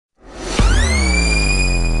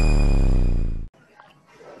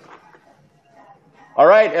All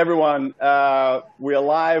right, everyone. We are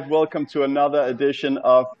live. Welcome to another edition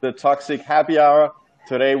of the Toxic Happy Hour.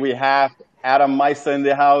 Today we have Adam Meister in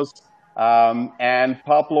the house, and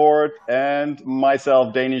Pop Lord, and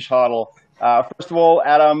myself, Danish Hoddle. First of all,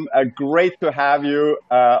 Adam, great to have you.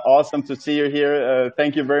 Awesome to see you here.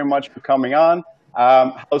 Thank you very much for coming on.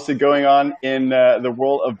 How's it going on in the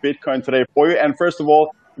world of Bitcoin today for you? And first of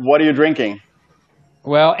all, what are you drinking?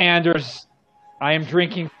 Well, Anders, I am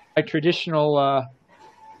drinking my traditional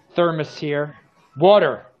thermos here.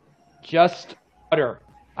 Water. Just water.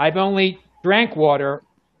 I've only drank water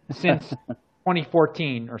since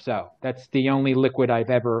 2014 or so. That's the only liquid I've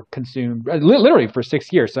ever consumed, literally for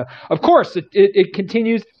 6 years. So, of course, it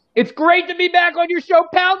continues. It's great to be back on your show.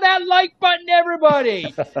 Pound that like button,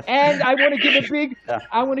 everybody. And I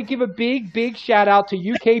want to give a big shout out to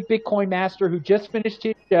UK Bitcoin Master who just finished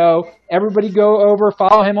his show. Everybody go over,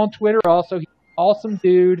 follow him on Twitter also. He's an awesome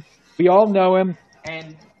dude. We all know him.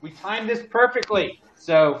 And we timed this perfectly.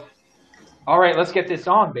 So, all right, let's get this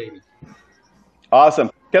on, baby. Awesome.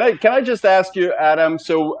 Can I just ask you, Adam?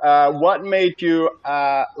 So, what made you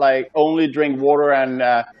only drink water, and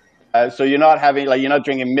so you're not having you're not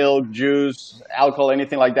drinking milk, juice, alcohol,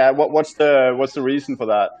 anything like that? What's the reason for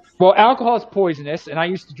that? Well, alcohol is poisonous, and I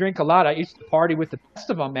used to drink a lot. I used to party with the best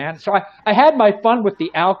of them, man. So I had my fun with the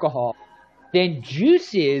alcohol. Then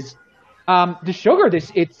juices, the sugar.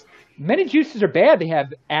 Many juices are bad. They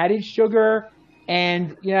have added sugar,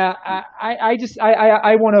 and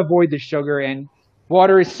I want to avoid the sugar. And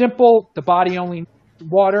water is simple. The body only needs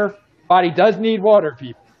water. Body does need water,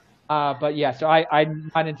 people. But yeah, so I'm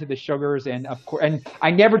not into the sugars, and of course, and I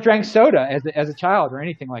never drank soda as a child or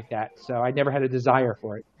anything like that. So I never had a desire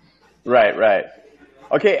for it. Right.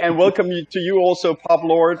 Okay, and welcome to you also, Pop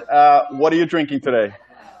Lord. What are you drinking today?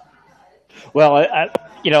 Well,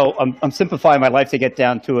 I'm simplifying my life to get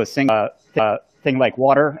down to a single thing like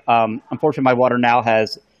water. Unfortunately, my water now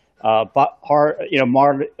has some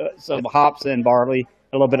hops and barley,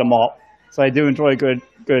 a little bit of malt. So I do enjoy good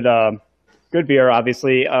beer,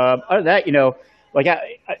 obviously. Other than that,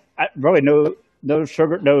 I really no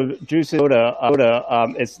sugar, no juice, soda.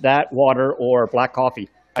 It's that, water, or black coffee.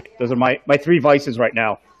 Those are my three vices right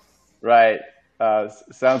now. Right.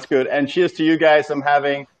 Sounds good. And cheers to you guys. I'm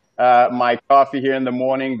having my coffee here in the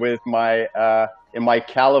morning with my in my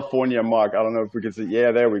California mug. I don't know if we can see.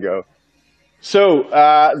 Yeah, there we go. So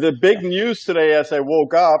the big news today, as I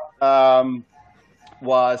woke up,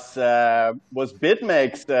 was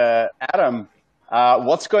BitMEX. Adam,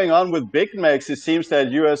 what's going on with BitMEX? It seems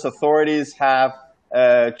that U.S. authorities have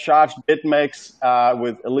charged BitMEX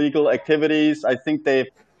with illegal activities. I think they've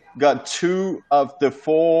got 2 of the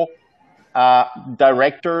 4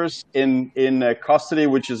 directors in custody,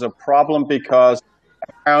 which is a problem because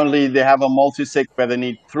apparently they have a multi-sig where they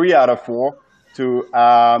need 3 out of 4 to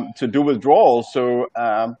do withdrawals. So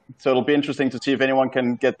it'll be interesting to see if anyone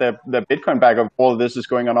can get their Bitcoin back. Of all of this is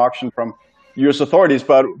going on auction from U.S. authorities.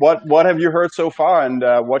 But what have you heard so far, and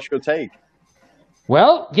what's your take?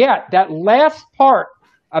 Well, yeah, that last part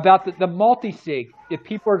about the multi-sig, if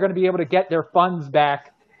people are going to be able to get their funds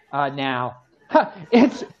back now.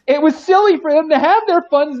 It was silly for them to have their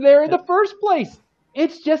funds there in the first place.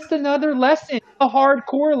 It's just another lesson, a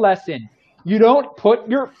hardcore lesson. You don't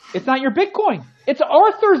it's not your Bitcoin. It's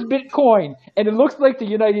Arthur's Bitcoin. And it looks like the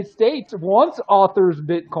United States wants Arthur's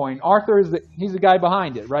Bitcoin. He's the guy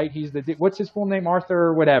behind it, right? What's his full name?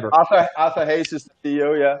 Arthur, whatever. Arthur Hayes is the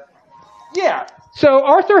CEO, yeah. Yeah. So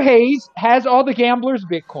Arthur Hayes has all the gamblers'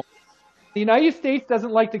 Bitcoin. The United States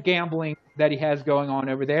doesn't like the gambling that he has going on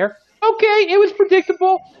over there. Okay, it was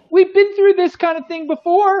predictable. We've been through this kind of thing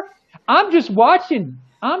before. I'm just watching.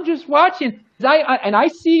 And I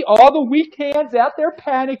see all the weak hands out there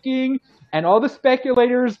panicking and all the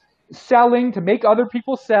speculators selling to make other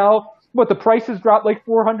people sell. What, the prices dropped like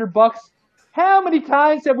 $400? How many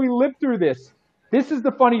times have we lived through this? This is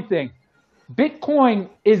the funny thing. Bitcoin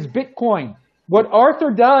is Bitcoin. What Arthur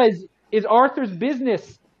does is Arthur's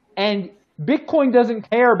business, and Bitcoin doesn't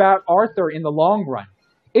care about Arthur in the long run.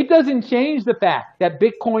 It doesn't change the fact that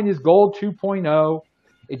Bitcoin is gold 2.0.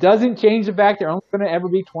 It doesn't change the fact there are only going to ever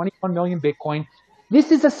be 21 million Bitcoin.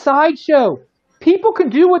 This is a sideshow. People can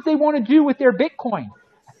do what they want to do with their Bitcoin.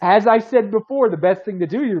 As I said before, the best thing to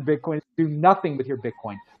do with your Bitcoin is do nothing with your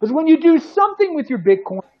Bitcoin. Because when you do something with your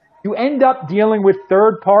Bitcoin, you end up dealing with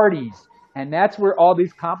third parties. And that's where all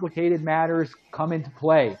these complicated matters come into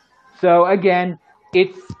play. So again,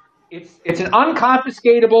 it's an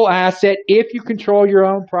unconfiscatable asset if you control your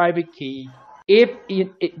own private key.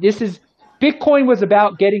 Bitcoin was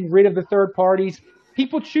about getting rid of the third parties.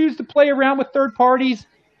 People choose to play around with third parties,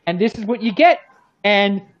 and this is what you get.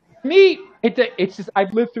 And me, It's just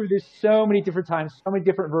I've lived through this so many different times, so many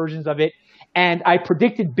different versions of it, and I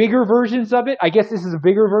predicted bigger versions of it. I guess this is a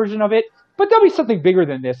bigger version of it, but there'll be something bigger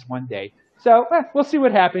than this one day. So we'll see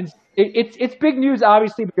what happens. It's big news,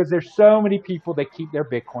 obviously, because there's so many people that keep their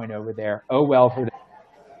Bitcoin over there. Oh well for them.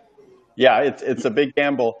 Yeah, it's a big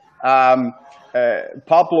gamble.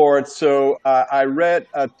 Pop Lord, so I read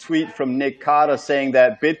a tweet from Nick Carter saying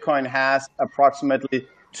that Bitcoin has approximately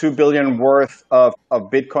 2 billion worth of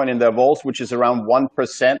Bitcoin in their vaults, which is around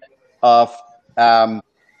 1% of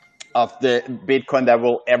the Bitcoin that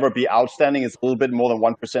will ever be outstanding. It's a little bit more than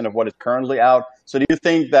 1% of what is currently out. So do you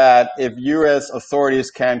think that if U.S. authorities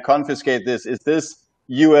can confiscate this, is this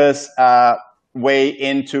U.S. way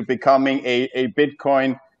into becoming a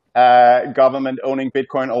Bitcoin government owning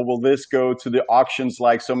Bitcoin, or will this go to the auctions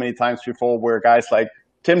like so many times before, where guys like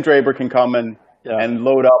Tim Draper can come and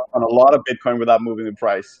load up on a lot of Bitcoin without moving the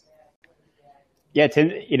price? Yeah,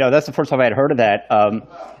 Tim, that's the first time I had heard of that. I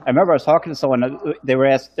remember I was talking to someone, they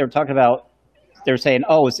were saying,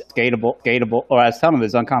 oh, it's gateable, or I was telling them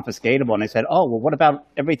it's unconfiscatable, and they said, oh, well, what about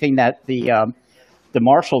everything that the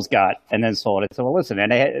marshals got and then sold? I said, well, listen, man,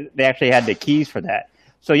 they actually had the keys for that.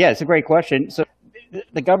 So yeah, it's a great question. So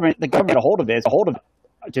the government a hold of it.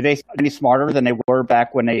 Do they any smarter than they were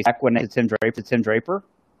back when Tim Draper?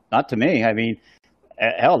 Not to me. I mean,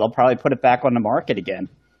 hell, they'll probably put it back on the market again.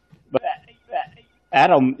 But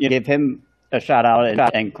Adam, you give him a shout out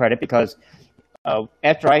and credit, because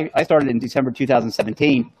after I started in December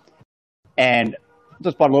 2017, and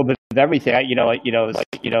just bought a little bit of everything.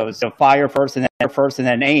 It's a fire first and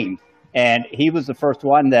then aim. And he was the first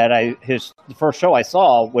one that the first show I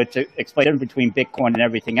saw, which explained between Bitcoin and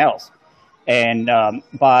everything else. And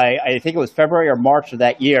by I think it was February or March of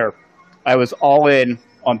that year, I was all in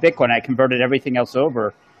on Bitcoin. I converted everything else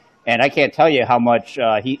over. And I can't tell you how much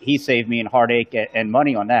he saved me in heartache and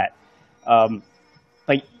money on that.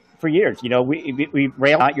 Like for years, we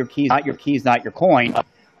rail not your keys, not your coin.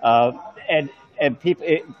 And people,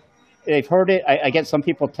 they've heard it. I get some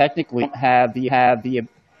people technically have the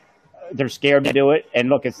they're scared to do it. And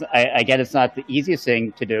look, I get it's not the easiest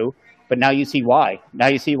thing to do, but now you see why. Now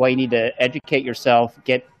you see why you need to educate yourself,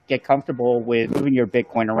 get comfortable with moving your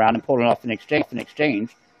Bitcoin around and pulling off an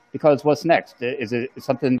exchange. Because what's next? Is it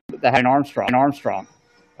something that had an Armstrong,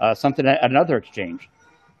 something at another exchange?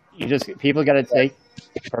 People got to take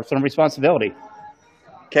personal responsibility.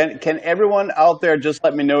 Can everyone out there just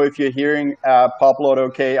let me know if you're hearing Popload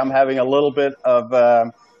okay? I'm having a little bit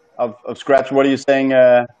of scratch. What are you saying,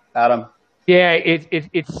 Adam? Yeah,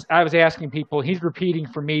 it's. I was asking people. He's repeating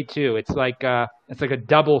for me too. It's like a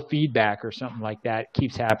double feedback or something like that. It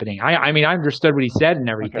keeps happening. I mean, I understood what he said and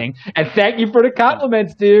everything. Okay. And thank you for the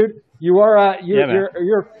compliments, dude. You are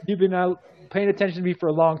you've been paying attention to me for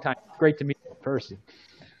a long time. It's great to meet you in person.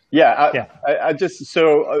 Yeah, I just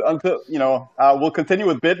until we'll continue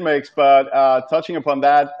with BitMEX, but touching upon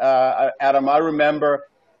that, Adam, I remember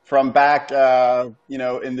from back in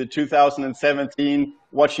the 2017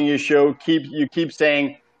 watching your show, you keep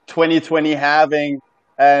saying 2020 halving,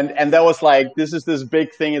 and that was like this is this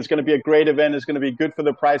big thing. It's going to be a great event. It's going to be good for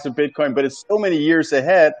the price of Bitcoin, but it's so many years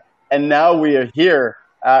ahead, and now we are here.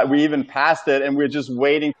 We even passed it, and we're just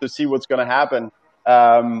waiting to see what's going to happen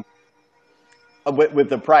with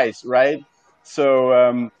the price, right?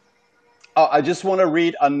 So I just want to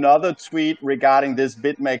read another tweet regarding this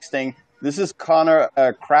BitMEX thing. This is Connor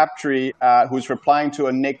Crabtree, who's replying to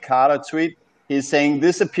a Nick Carter tweet. He's saying,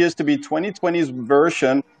 this appears to be 2020's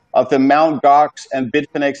version of the Mt. Gox and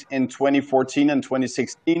Bitfinex in 2014 and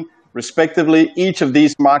 2016, respectively. Each of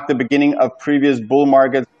these marked the beginning of previous bull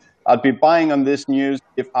markets. I'd be buying on this news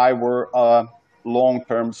if I were a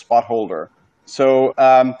long-term spot holder. So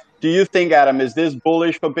do you think, Adam, is this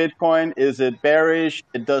bullish for Bitcoin? Is it bearish?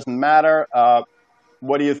 It doesn't matter.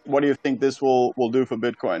 What do you think this will do for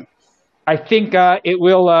Bitcoin? I think it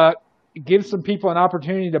will give some people an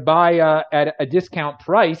opportunity to buy at a discount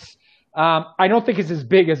price. I don't think it's as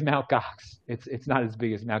big as Mt. Gox. It's not as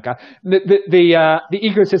big as Mt. Gox. The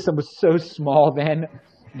ecosystem was so small then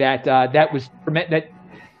that that was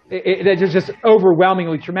just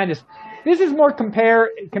overwhelmingly tremendous. This is more can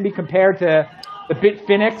be compared to the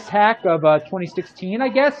Bitfinex hack of 2016, I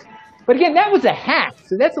guess. But again, that was a hack,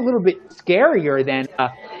 so that's a little bit scarier than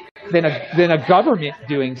a government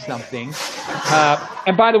doing something.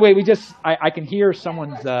 And by the way, I can hear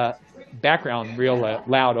someone's background real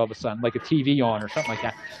loud all of a sudden, like a TV on or something like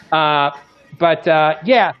that.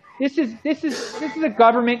 Yeah, this is a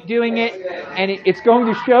government doing it, and it's going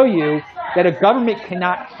to show you that a government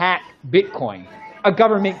cannot hack Bitcoin. A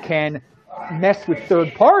government can mess with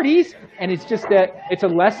third parties, and it's just that it's a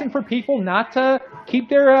lesson for people not to keep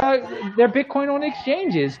their Bitcoin on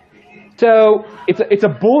exchanges. So it's a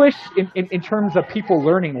bullish in terms of people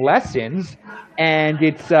learning lessons, and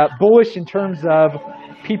it's bullish in terms of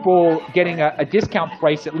people getting a discount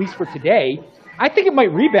price, at least for today. I think it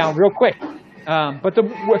might rebound real quick. But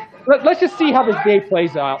let's just see how this day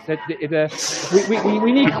plays out.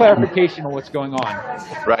 We need clarification on what's going on.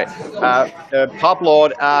 Right. Pop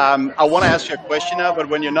Lord, I want to ask you a question now, but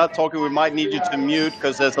when you're not talking, we might need you to mute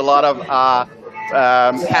because there's a lot of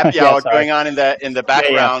happy hour going on in the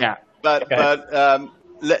background. But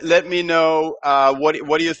let me know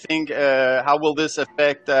what do you think? How will this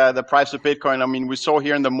affect the price of Bitcoin? I mean, we saw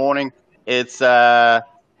here in the morning it's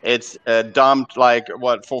dumped like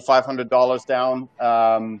what, full $500 down.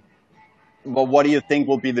 But what do you think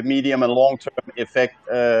will be the medium and long term effect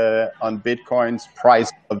on Bitcoin's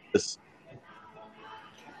price of this?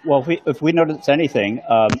 Well, if we notice anything,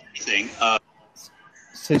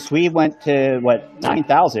 since we went to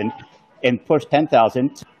 9,000 and pushed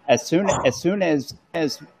 10,000, as soon as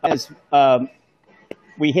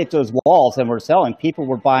we hit those walls and we're selling, people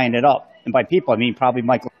were buying it up, and by people I mean probably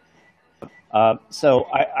Michael. So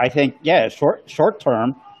I think short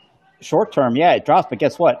term, yeah, it drops, but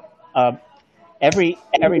guess what? Every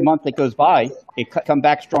month that goes by, it come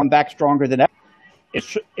back stronger than ever.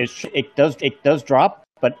 It does drop,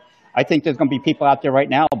 but I think there's going to be people out there right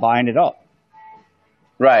now buying it up.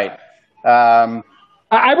 Right.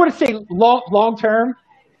 I would say long term,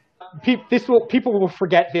 people will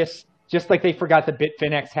forget this just like they forgot the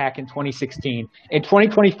Bitfinex hack in 2016. In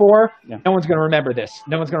 2024, no one's going to remember this.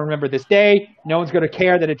 No one's going to remember this day. No one's going to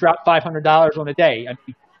care that it dropped $500 on a day. I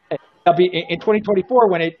mean, that'll be in 2024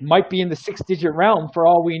 when it might be in the 6-digit realm for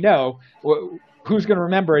all we know. Who's going to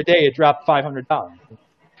remember a day it dropped $500?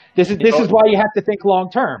 This is why you have to think long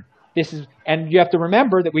term. And you have to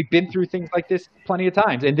remember that we've been through things like this plenty of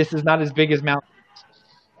times, and this is not as big as Mount.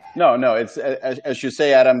 No, it's as you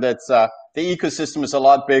say, Adam. That's the ecosystem is a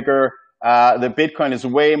lot bigger. The Bitcoin is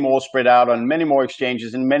way more spread out on many more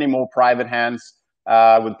exchanges in many more private hands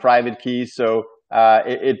with private keys. So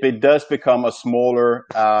it does become a smaller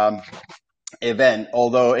event.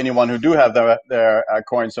 Although anyone who do have their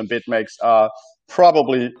coins on BitMEX are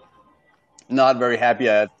probably not very happy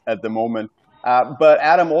at the moment. But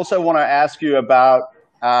Adam, also want to ask you about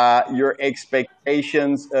your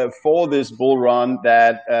expectations for this bull run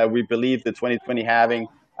that we believe the 2020 halving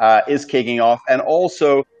is kicking off, and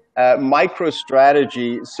also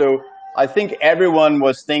MicroStrategy. So I think everyone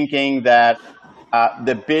was thinking that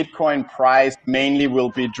the Bitcoin price mainly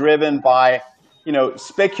will be driven by,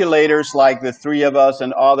 speculators like the three of us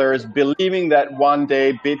and others believing that one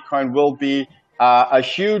day Bitcoin will be a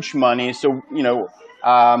huge money. So,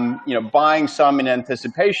 buying some in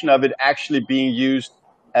anticipation of it actually being used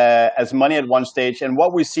as money at one stage. And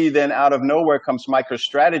what we see then out of nowhere comes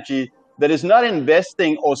MicroStrategy that is not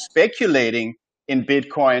investing or speculating in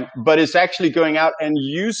Bitcoin, but is actually going out and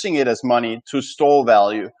using it as money to store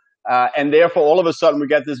value. And therefore, all of a sudden, we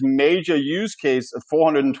get this major use case of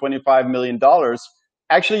 $425 million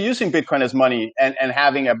actually using Bitcoin as money and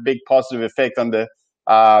having a big positive effect on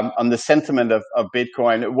the sentiment of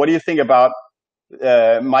Bitcoin. What do you think about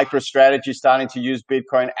MicroStrategy starting to use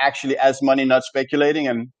Bitcoin actually as money, not speculating?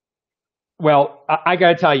 And well, I got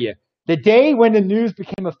to tell you, the day when the news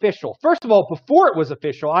became official, first of all, before it was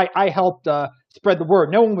official, I helped spread the word.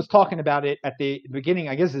 No one was talking about it at the beginning.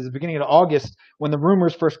 I guess it was the beginning of August when the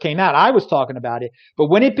rumors first came out. I was talking about it. But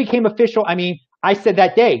when it became official, I mean, I said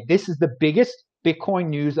that day, this is the biggest Bitcoin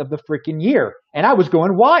news of the freaking year. And I was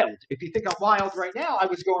going wild. If you think I'm wild right now, I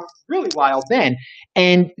was going really wild then.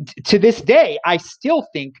 And to this day, I still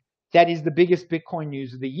think that is the biggest Bitcoin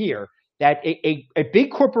news of the year, that a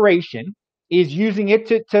big corporation is using it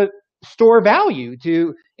to store value,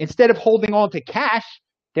 to instead of holding on to cash,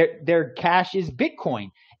 their cash is Bitcoin.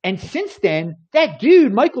 And since then, that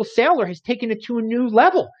dude, Michael Saylor, has taken it to a new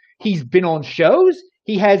level. He's been on shows.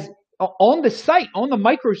 He has on the site, on the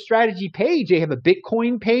MicroStrategy page, they have a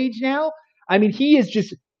Bitcoin page now. I mean, he's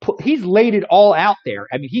laid it all out there.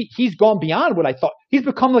 I mean, he's gone beyond what I thought. He's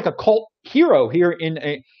become like a cult hero here in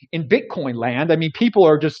Bitcoin land. I mean, people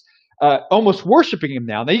are just almost worshiping him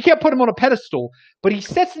now. Now, you can't put him on a pedestal, but he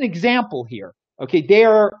sets an example here. Okay,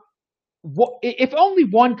 if only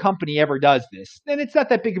one company ever does this, then it's not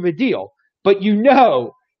that big of a deal. But you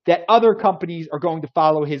know that other companies are going to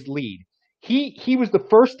follow his lead. He was the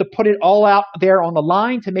first to put it all out there on the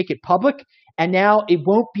line to make it public, and now it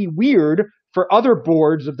won't be weird for other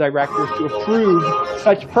boards of directors to approve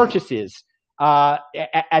such purchases at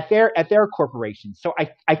their corporations. So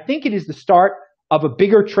I think it is the start of a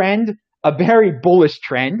bigger trend, a very bullish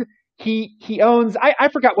trend. he owns, I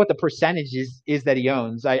forgot what the percentage is that he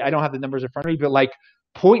owns. I don't have the numbers in front of me, but like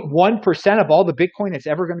 0.1% of all the Bitcoin that's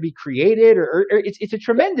ever going to be created, or it's a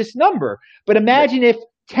tremendous number. But imagine if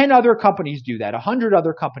 10 other companies do that, 100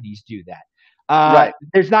 other companies do that.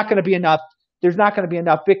 There's not going to be enough. There's not going to be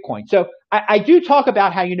enough Bitcoin. So I do talk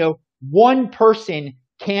about how, one person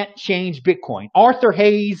can't change Bitcoin. Arthur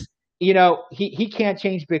Hayes, he can't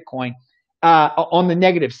change Bitcoin on the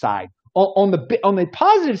negative side. On the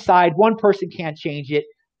positive side, one person can't change it.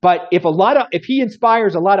 But if he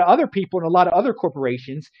inspires a lot of other people and a lot of other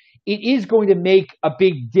corporations, it is going to make a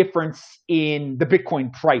big difference in the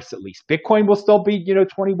Bitcoin price. At least Bitcoin will still be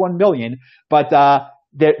 21 million, but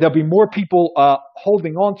there'll be more people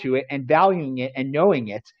holding on to it and valuing it and knowing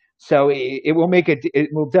it. So it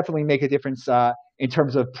will definitely make a difference in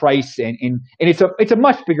terms of price, and it's a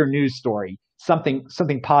much bigger news story. Something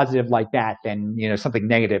positive like that than something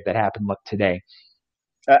negative that happened today.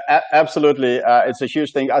 Absolutely, it's a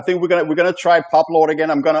huge thing. I think we're gonna try Pop Lord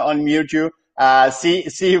again. I'm gonna unmute you. See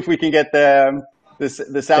if we can get the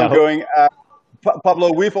sound going.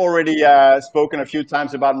 Pablo, we've already spoken a few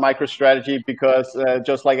times about MicroStrategy because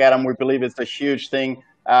just like Adam, we believe it's a huge thing.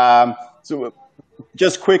 So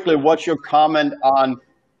just quickly, what's your comment on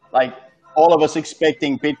like all of us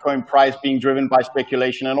expecting Bitcoin price being driven by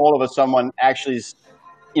speculation, and all of a someone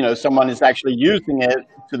is actually using it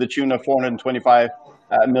to the tune of $425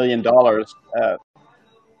 million.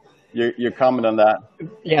 Your comment on that?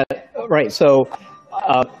 Yeah, right. So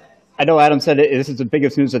I know Adam said this is the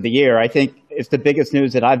biggest news of the year. I think it's the biggest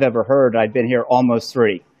news that I've ever heard. I've been here almost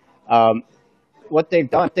 3. What they've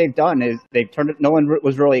done is they've turned it. No one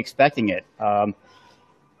was really expecting it.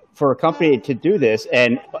 For a company to do this,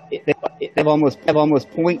 and they have almost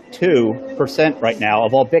 0.2% right now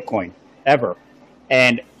of all Bitcoin ever,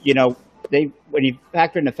 and when you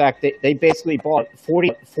factor in the fact that they basically bought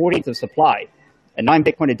 40 of supply, and 9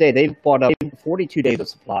 Bitcoin a day, they've bought up 42 days of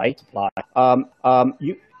supply.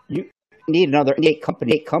 You need another 8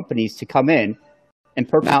 companies to come in and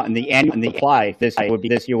per out in the annual supply this year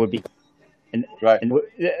would be, and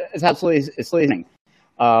it's absolutely amazing.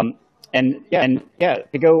 And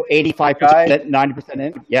to go 85%, 90%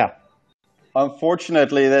 in,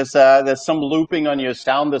 Unfortunately, there's some looping on your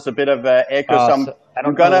sound. There's a bit of echo.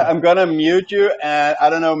 I'm gonna mute you, and I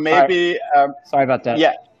don't know, maybe. Sorry about that.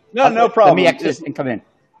 Yeah, no problem. Let me exit and come in.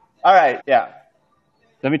 All right, yeah.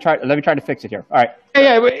 Let me try to fix it here. All right.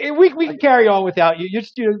 Yeah, we can carry on without you. You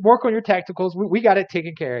just work on your technicals. We got it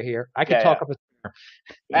taken care of here. I can talk up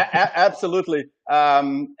absolutely.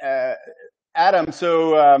 Adam,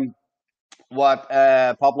 so what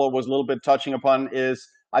Pablo was a little bit touching upon is,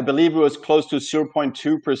 I believe it was close to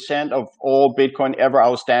 0.2% of all Bitcoin ever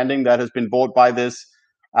outstanding that has been bought by this.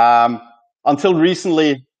 Until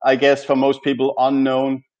recently, I guess for most people,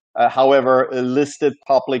 unknown, however, a listed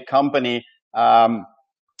public company.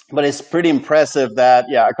 But it's pretty impressive that,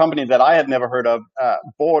 a company that I had never heard of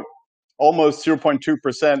bought almost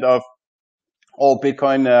 0.2% of all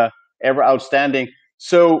Bitcoin ever outstanding.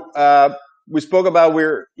 So we spoke about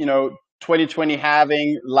 2020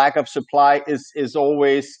 having lack of supply is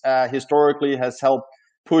always historically has helped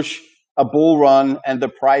push a bull run and the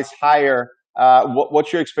price higher.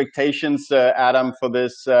 What's your expectations, Adam, for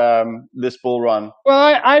this bull run?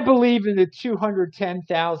 Well, I believe in the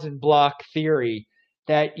 210,000 block theory,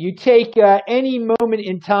 that you take any moment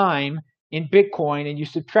in time in Bitcoin and you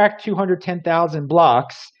subtract 210,000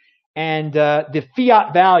 blocks, and the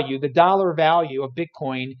fiat value, the dollar value of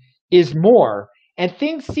Bitcoin is more. And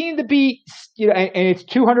things seem to be, and it's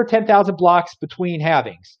 210,000 blocks between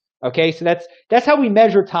halvings. Okay, so that's how we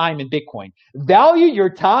measure time in Bitcoin. Value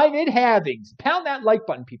your time in halvings. Pound that like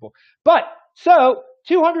button, people. But so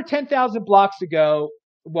 210,000 blocks ago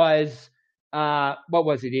was what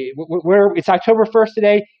was it? Where it's October 1st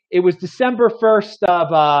today. It was December 1st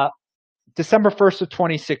of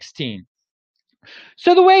 2016.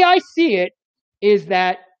 So the way I see it is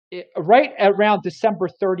that right around December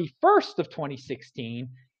 31st of 2016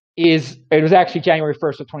 it was actually January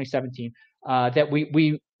 1st of 2017 that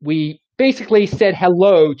we basically said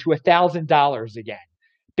hello to $1,000 again.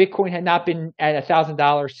 Bitcoin had not been at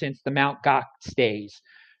 $1,000 since the Mt. Gox days.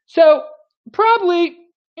 So probably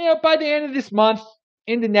by the end of this month,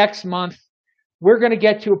 into next month, we're going to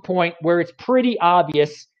get to a point where it's pretty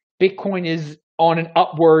obvious Bitcoin is on an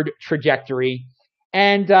upward trajectory,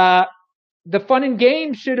 and the fun and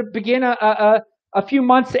games should begin a few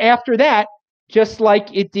months after that, just like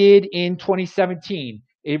it did in 2017.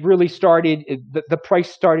 It really started, the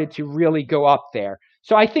price started to really go up there.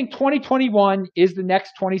 So I think 2021 is the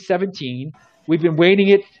next 2017. We've been waiting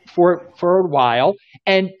it for a while.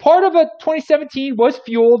 And part of 2017 was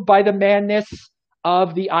fueled by the madness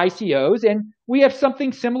of the ICOs. And we have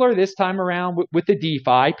something similar this time around with the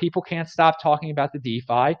DeFi. People can't stop talking about the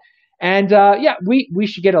DeFi. And we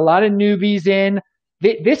should get a lot of newbies in.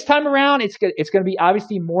 This time around, it's going to be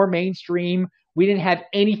obviously more mainstream. We didn't have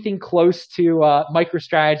anything close to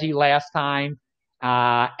MicroStrategy last time.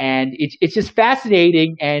 And it's just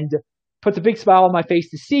fascinating and puts a big smile on my face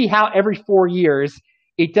to see how every 4 years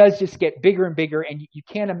it does just get bigger and bigger. And you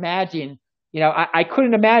can't imagine, I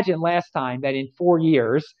couldn't imagine last time that in 4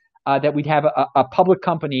 years that we'd have a public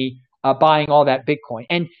company buying all that Bitcoin.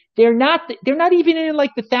 And they're not even in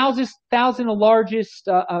like the thousand largest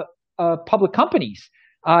public companies.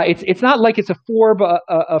 It's not like it's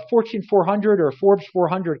a Fortune 400 or a Forbes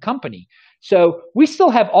 400 company. So we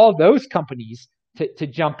still have all those companies to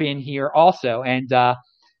jump in here also. And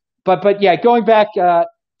but yeah, going back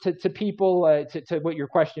to people to what your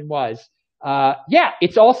question was.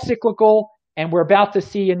 It's all cyclical, and we're about to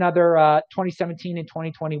see another 2017 and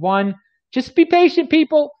 2021. Just be patient,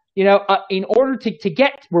 people. In order to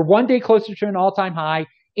get, we're one day closer to an all-time high.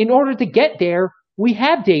 In order to get there, we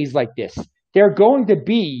have days like this. They're going to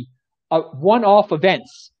be one-off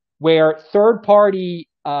events where third-party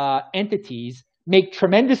entities make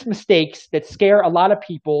tremendous mistakes that scare a lot of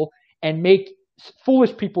people and make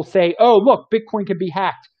foolish people say, "Oh, look, Bitcoin can be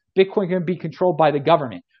hacked. Bitcoin can be controlled by the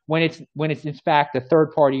government." When it's in fact a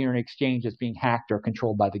third-party internet exchange that's being hacked or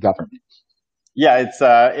controlled by the government. Yeah,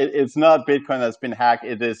 it's not Bitcoin that's been hacked.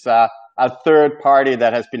 It is a third party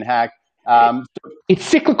that has been hacked. It's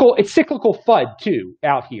cyclical. It's cyclical FUD too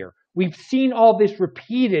out here. We've seen all this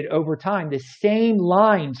repeated over time. The same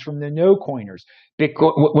lines from the no coiners.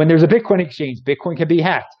 Bitcoin, when there's a Bitcoin exchange, Bitcoin can be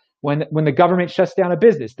hacked. When the government shuts down a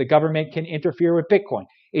business, the government can interfere with Bitcoin.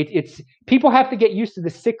 It's people have to get used to the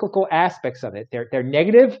cyclical aspects of it. They're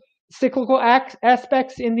negative cyclical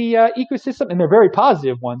aspects in the ecosystem, and they're very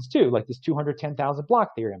positive ones too, like this 210,000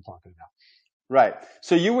 block theory I'm talking about. Right.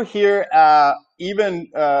 So you were here even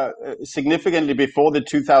significantly before the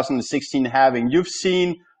 2016 halving. You've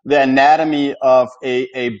seen the anatomy of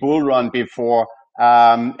a bull run before,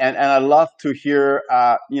 and I'd love to hear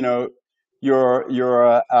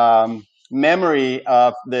your memory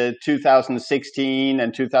of the 2016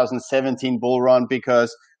 and 2017 bull run,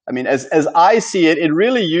 because I mean, as I see it, it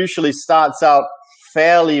really usually starts out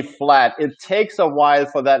fairly flat. It takes a while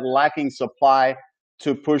for that lacking supply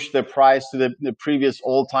to push the price to the previous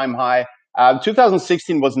all-time high.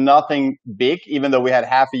 2016 was nothing big, even though we had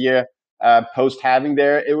half a year post-halving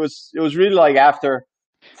there. It was really like after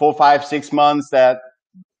 4, 5, 6 months that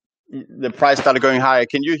the price started going higher.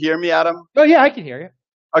 Can you hear me, Adam? Oh yeah, I can hear you.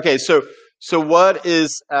 Okay, so what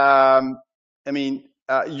is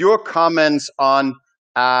your comments on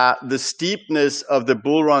the steepness of the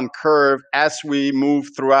bull run curve as we move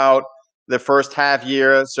throughout the first half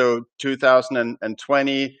year, so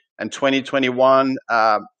 2020 and 2021?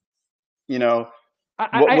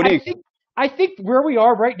 I think where we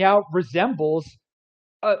are right now resembles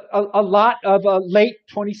a lot of late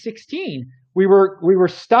 2016. We were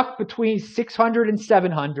stuck between 600 and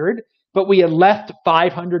 700, but we had left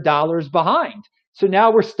 $500 behind. So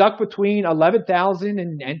now we're stuck between 11,000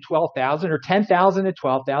 and 12,000, or 10,000 and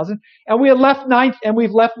 12,000, and we've left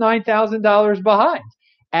 $9,000 behind.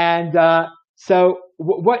 And so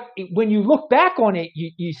when you look back on it,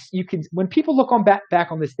 you can, when people look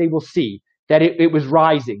back on this, they will see that it was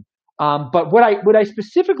rising. But what I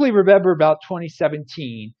specifically remember about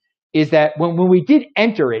 2017 is that when we did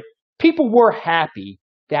enter it, people were happy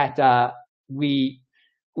that we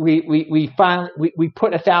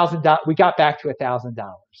put $1,000. We got back to $1,000.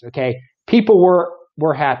 Okay, people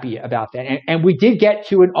were happy about that, and we did get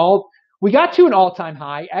to an all-time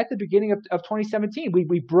high at the beginning of 2017.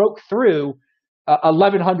 We broke through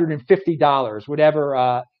 $1,150,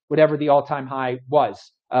 whatever the all-time high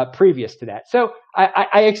was previous to that. So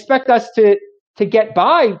I expect us to get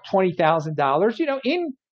by $20,000.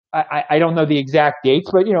 In I don't know the exact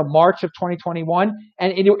dates, but March of 2021,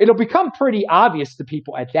 and it'll become pretty obvious to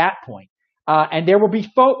people at that point. And there will be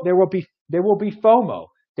FOMO. There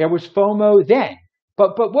was FOMO then,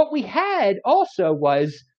 but what we had also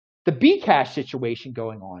was the Bcash situation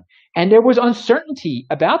going on, and there was uncertainty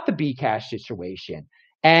about the Bcash situation.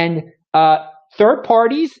 And third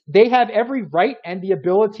parties, they have every right and the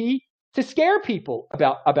ability to scare people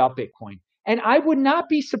about Bitcoin. And I would not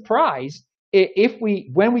be surprised if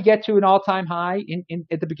when we get to an all-time high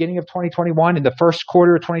at the beginning of 2021, in the first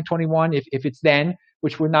quarter of 2021, if it's then,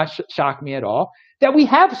 which would not shock me at all, that we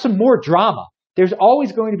have some more drama. There's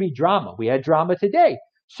always going to be drama. We had drama today.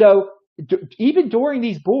 So even during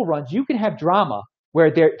these bull runs, you can have drama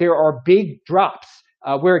where there are big drops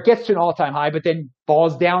where it gets to an all-time high, but then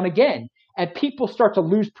falls down again, and people start to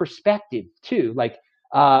lose perspective too. Like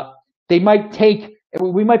we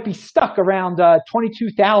might be stuck around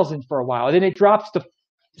 22,000 for a while, and then it drops to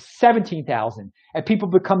 17,000, and people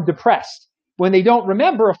become depressed when they don't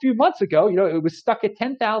remember a few months ago, it was stuck at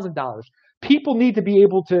 $10,000. People need to be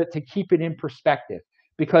able to keep it in perspective,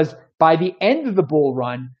 because by the end of the bull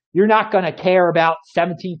run, you're not going to care about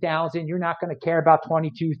 17,000. You're not going to care about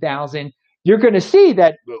 22,000. You're going to see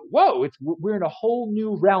that, whoa, we're in a whole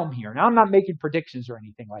new realm here. Now, I'm not making predictions or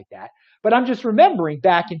anything like that, but I'm just remembering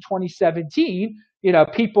back in 2017,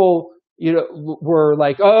 people, were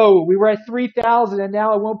like, oh, we were at 3,000 and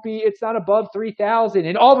now it's not above 3,000.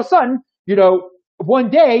 And all of a sudden, one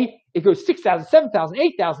day it goes 6,000, 7,000,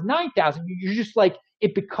 8,000, 9,000. You're just like,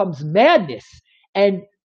 it becomes madness. And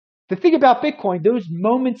the thing about Bitcoin, those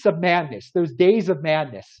moments of madness, those days of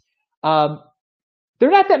madness, there are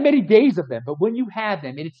not that many days of them, but when you have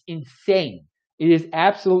them, it's insane. It is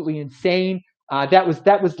absolutely insane. That was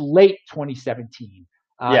late 2017.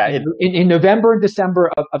 In November and December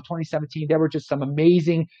of 2017, there were just some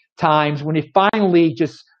amazing times when it finally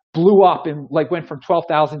just blew up and went from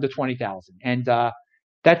 12,000 to 20,000. And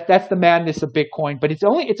that's the madness of Bitcoin. But it's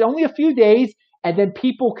only a few days, and then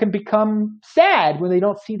people can become sad when they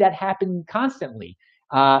don't see that happen constantly.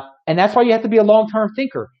 And that's why you have to be a long-term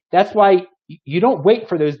thinker. That's why you don't wait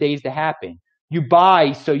for those days to happen. You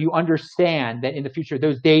buy so you understand that in the future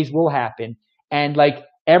those days will happen. And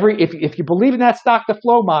if you believe in that stock to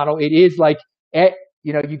flow model, it is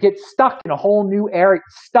you get stuck in a whole new area,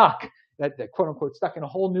 that quote unquote stuck in a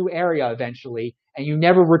whole new area eventually, and you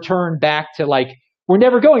never return back to we're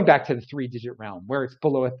never going back to the 3-digit realm where it's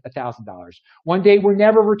below $1,000. One day we're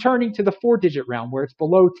never returning to the 4-digit realm where it's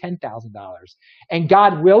below $10,000. And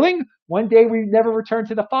God willing, one day we never return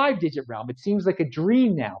to the 5-digit realm. It seems like a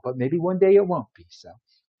dream now, but maybe one day it won't be. So.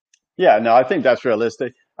 Yeah, no, I think that's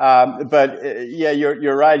realistic.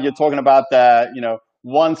 You're right. You're talking about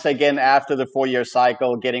once again after the 4-year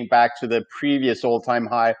cycle, getting back to the previous all-time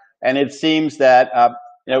high, and it seems that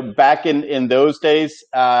back in those days,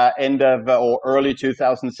 end of or early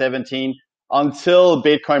 2017, until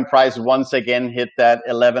Bitcoin price once again hit that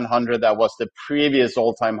 1,100, that was the previous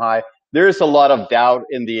all-time high. There is a lot of doubt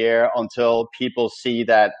in the air until people see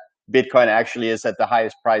that Bitcoin actually is at the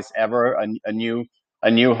highest price ever, a new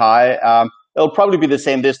high. It'll probably be the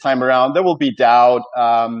same this time around. There will be doubt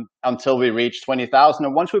until we reach 20,000.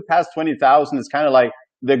 And once we pass 20,000, it's kind of like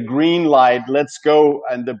the green light, let's go.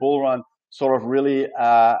 And the bull run sort of really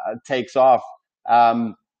takes off.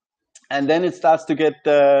 And then it starts to get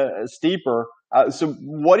steeper. So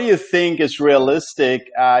what do you think is realistic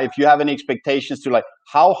if you have any expectations to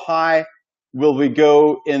how high will we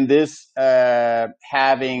go in this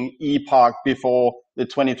halving epoch before the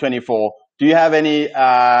 2024? Do you have any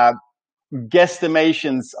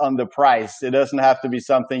guesstimations on the price? It doesn't have to be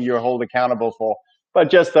something you're held accountable for, but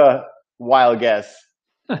just a wild guess.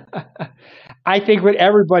 I think what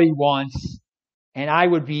everybody wants, and I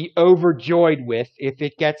would be overjoyed if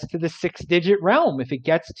it gets to the 6-digit realm, if it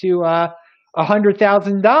gets to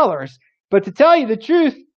 $100,000. But to tell you the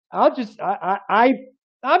truth, I'm just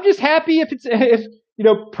happy if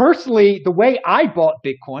personally, the way I bought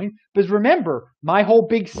Bitcoin, because remember, my whole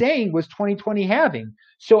big saying was 2020 halving.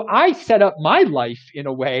 So I set up my life in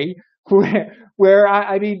a way where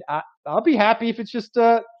I'll be happy if it's just,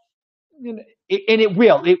 and it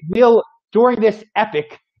will during this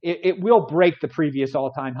epic, it will break the previous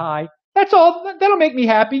all-time high. That's all. That'll make me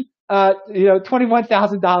happy.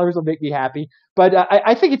 $21,000 will make me happy. But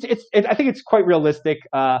I think it's quite realistic.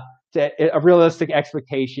 A realistic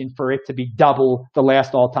expectation for it to be double the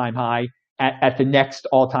last all-time high at the next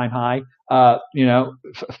all-time high,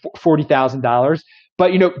 $40,000.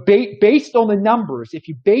 But based on the numbers, if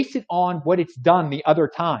you base it on what it's done the other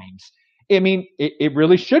times, it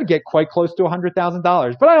really should get quite close to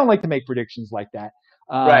 $100,000. But I don't like to make predictions like that.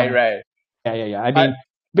 Right. Yeah.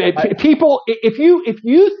 People, if you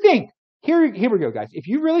think here we go, guys. If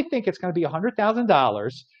you really think it's going to be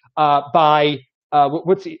 $100,000 by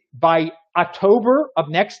October of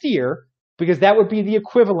next year, because that would be the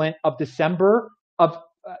equivalent of December of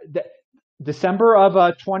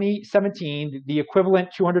 2017. The equivalent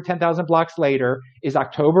 210,000 blocks later is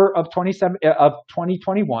October of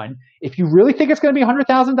 2021. If you really think it's going to be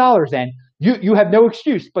 $100,000, then you have no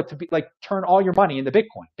excuse but to turn all your money into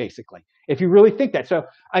Bitcoin, basically. If you really think that. So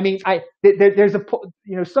there's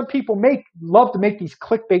some people love to make these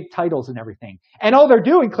clickbait titles and everything, and all they're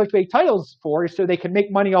doing clickbait titles for is so they can make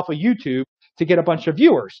money off of YouTube to get a bunch of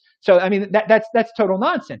viewers. So I mean that's total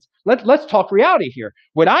nonsense. Let's talk reality here.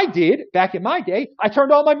 What I did back in my day, I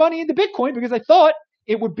turned all my money into Bitcoin because I thought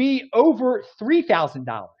it would be over $3,000.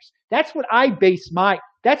 That's what I based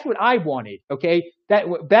that's what I wanted. Okay, that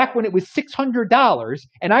back when it was $600,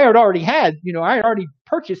 and I had already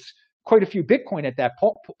purchased quite a few Bitcoin at that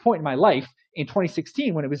point in my life. In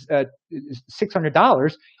 2016, when it was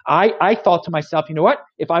 $600, I thought to myself, you know what?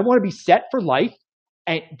 If I want to be set for life,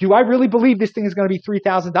 and do I really believe this thing is going to be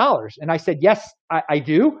 $3,000? And I said, yes, I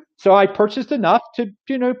do. So I purchased enough to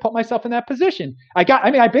put myself in that position. I got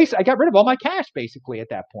rid of all my cash basically at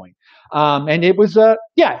that point. And it was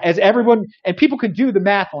as everyone and people can do the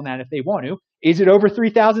math on that if they want to. Is it over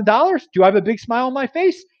 $3,000? Do I have a big smile on my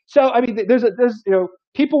face? So I mean, there's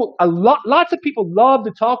people lots of people love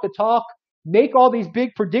to talk, make all these big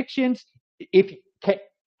predictions.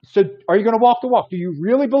 So are you going to walk the walk? Do you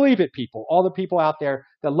really believe it, people? All the people out there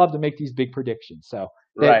that love to make these big predictions. So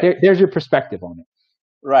there's your perspective on it.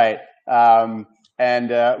 Right.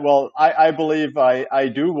 Well, I believe I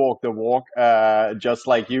do walk the walk just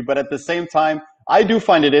like you. But at the same time, I do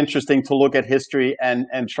find it interesting to look at history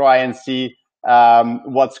and try and see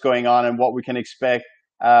what's going on and what we can expect.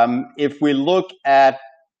 If we look at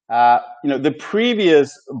the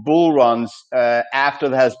previous bull runs after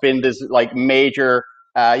there has been this like major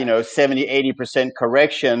 70-80%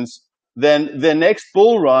 corrections, then the next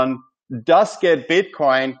bull run does get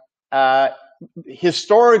Bitcoin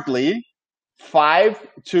historically 5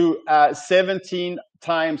 to 17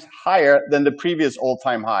 times higher than the previous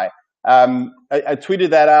all-time high. I tweeted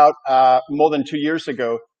that out more than 2 years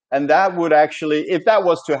ago. And that would actually, if that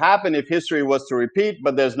was to happen, if history was to repeat,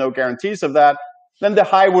 but there's no guarantees of that, then the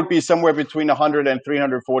high would be somewhere between 100 and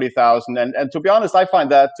 340,000. And to be honest, I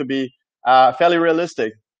find that to be fairly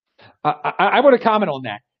realistic. I want to comment on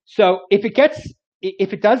that. So if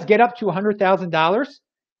it does get up to $100,000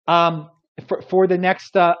 for the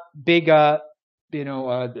next big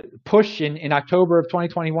push in October of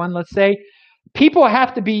 2021, let's say, people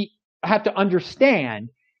have to understand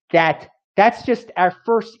that that's just our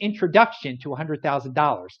first introduction to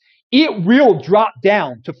 $100,000. It will drop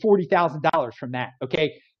down to $40,000 from that.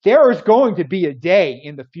 Okay, there is going to be a day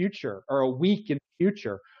in the future or a week in the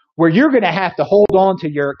future where you're going to have to hold on to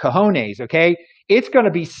your cojones. Okay, it's going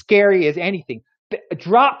to be scary as anything.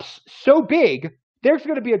 Drops so big. There's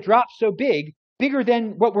going to be a drop so bigger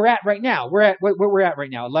than what we're at right now. We're at what we're at right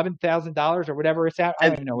now, $11,000 or whatever it's at. I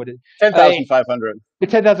don't even know what it is. $10,500.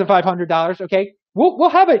 $10,500. Okay, we'll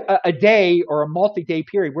have a day or a multi-day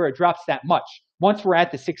period where it drops that much once we're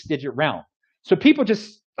at the 6-digit realm. So people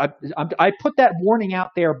just I put that warning out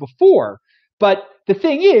there before, but the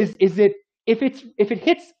thing is that if it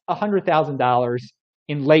hits $100,000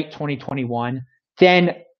 in late 2021,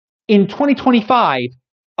 then in 2025,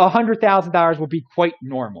 $100,000 will be quite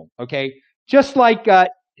normal. Okay, just like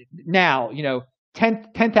now,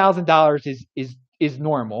 $10,000 is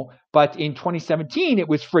normal, but in 2017 it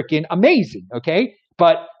was freaking amazing. Okay,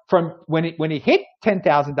 but from when it hit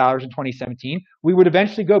 $10,000 in 2017, we would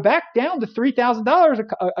eventually go back down to $3,000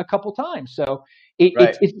 a couple times. So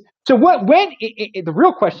the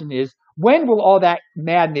real question is, when will all that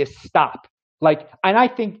madness stop? And I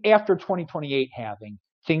think after 2028 halving,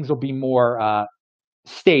 things will be more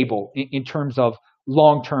stable in terms of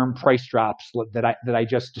long-term price drops that I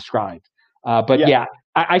just described.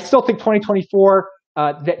 I still think 2024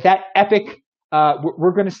 that epic.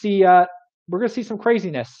 We're going to see some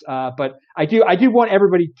craziness. But I do want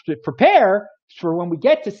everybody to prepare for when we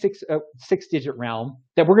get to six-digit realm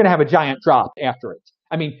that we're going to have a giant drop after it.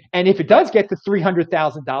 I mean, and if it does get to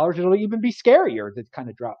 $300,000, it'll even be scarier, the kind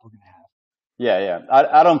of drop we're going to have. Yeah.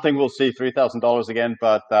 I don't think we'll see $3,000 again,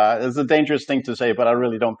 but it's a dangerous thing to say, but I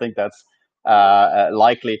really don't think that's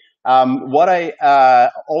likely. What I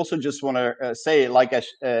also just want to say, a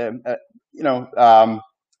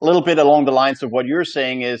little bit along the lines of what you're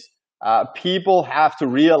saying is people have to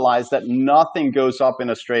realize that nothing goes up in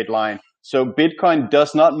a straight line. So Bitcoin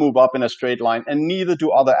does not move up in a straight line, and neither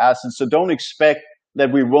do other assets. So don't expect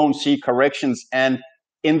that we won't see corrections. And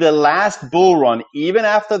in the last bull run, even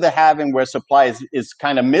after the halving where supply is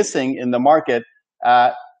kind of missing in the market,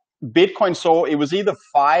 Bitcoin saw it was either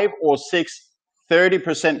 5 or 6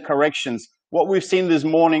 30% corrections. What we've seen this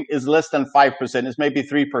morning is less than 5%. It's maybe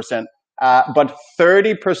 3%. But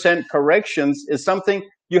 30% corrections is something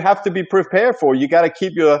you have to be prepared for. You got to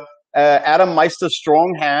keep your Adam Meister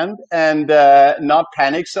strong hand and not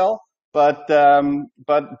panic sell, but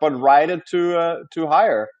ride it to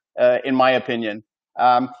higher, in my opinion.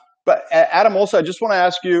 But Adam, also, I just want to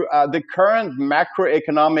ask you, the current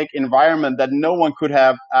macroeconomic environment that no one could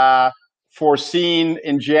have foreseen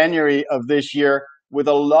in January of this year with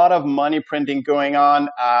a lot of money printing going on,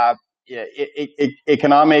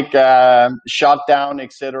 economic shutdown,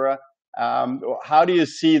 etc. How do you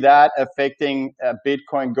see that affecting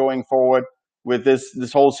Bitcoin going forward with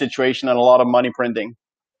this whole situation and a lot of money printing?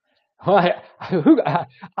 Well,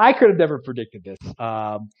 I could have never predicted this.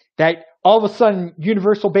 That all of a sudden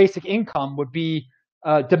universal basic income would be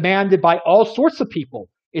demanded by all sorts of people.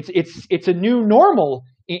 It's a new normal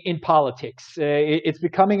in politics. It's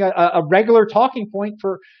becoming a regular talking point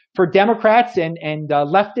for Democrats and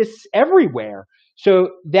leftists everywhere. So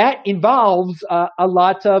that involves a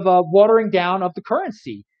lot of watering down of the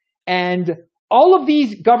currency, and all of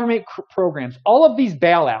these government programs, all of these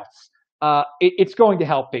bailouts. It's going to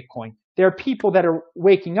help Bitcoin. There are people that are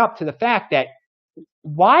waking up to the fact that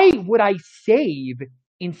why would I save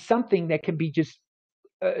in something that can be just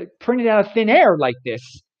printed out of thin air like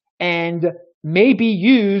this and may be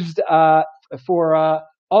used for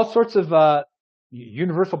all sorts of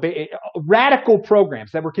radical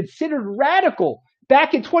programs that were considered radical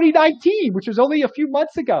back in 2019, which was only a few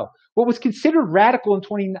months ago. What was considered radical in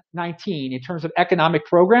 2019 in terms of economic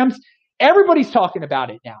programs, everybody's talking about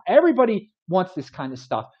it now. Everybody wants this kind of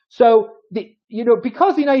stuff. So,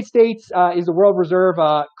 because the United States is the world reserve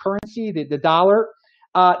currency, the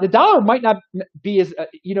dollar might not be as,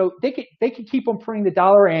 they can keep on printing the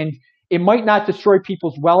dollar and it might not destroy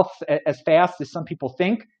people's wealth as fast as some people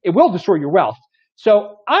think. It will destroy your wealth.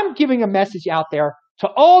 So I'm giving a message out there to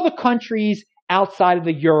all the countries outside of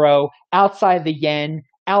the euro, outside of the yen,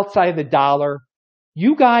 outside of the dollar.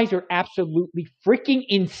 You guys are absolutely freaking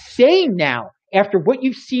insane now after what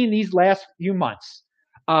you've seen these last few months.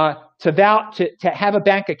 To have a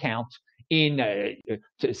bank account in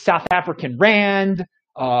South African rand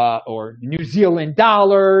or New Zealand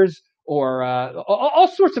dollars or all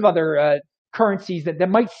sorts of other currencies that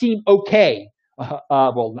might seem okay.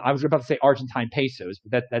 Well, I was about to say Argentine pesos,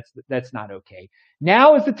 but that's not okay.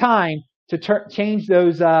 Now is the time to change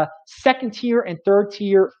those second tier and third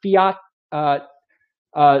tier fiat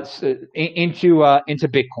into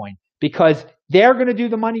Bitcoin, because they're going to do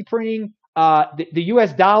the money printing. The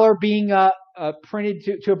U.S. dollar being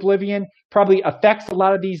printed to oblivion probably affects a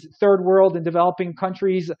lot of these third world and developing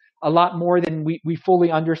countries a lot more than we fully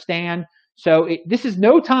understand. So this is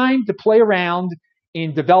no time to play around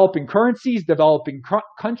in developing currencies, developing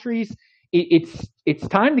countries. It's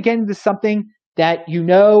time to get into something that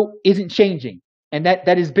isn't changing, and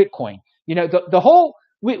that is Bitcoin. The whole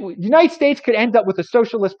the United States could end up with a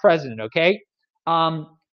socialist president, okay?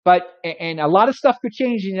 But a lot of stuff could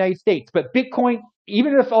change in the United States. But Bitcoin,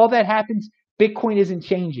 even if all that happens, Bitcoin isn't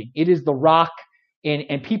changing. It is the rock,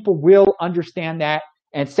 and people will understand that.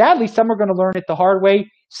 And sadly, some are going to learn it the hard way.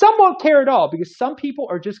 Some won't care at all, because some people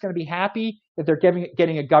are just going to be happy that they're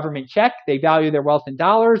getting a government check. They value their wealth in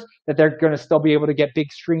dollars, that they're going to still be able to get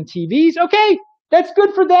big screen TVs. Okay, that's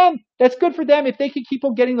good for them. That's good for them if they can keep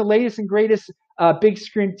on getting the latest and greatest big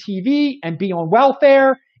screen TV and be on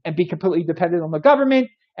welfare and be completely dependent on the government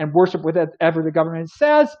and worship whatever the government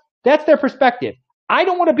says. That's their perspective. I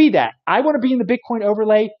don't want to be that. I want to be in the Bitcoin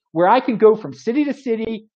overlay where I can go from city to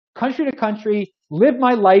city, country to country, live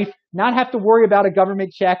my life, not have to worry about a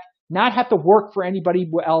government check, not have to work for anybody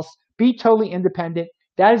else, be totally independent.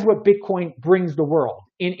 That is what Bitcoin brings the world.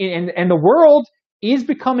 And the world is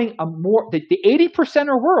becoming the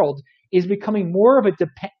 80%er world is becoming more of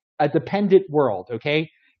a dependent world, okay?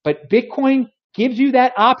 But Bitcoin gives you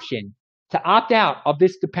that option to opt out of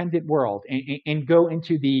this dependent world and go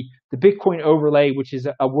into the Bitcoin overlay, which is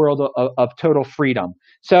a world of total freedom.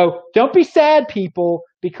 So don't be sad, people,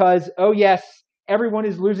 because, oh yes, everyone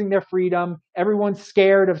is losing their freedom. Everyone's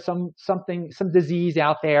scared of some disease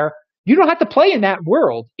out there. You don't have to play in that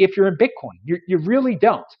world if you're in Bitcoin. You really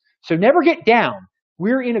don't. So never get down.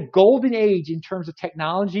 We're in a golden age in terms of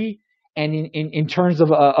technology and in terms of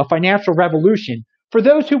a financial revolution for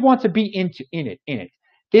those who want to be in it.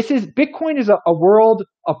 Bitcoin is a world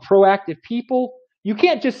of proactive people. You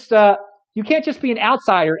can't just be an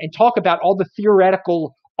outsider and talk about all the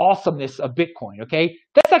theoretical awesomeness of Bitcoin. Okay,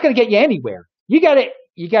 that's not going to get you anywhere. You got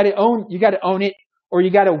to own it, or you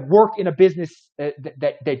got to work in a business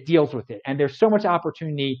that deals with it. And there's so much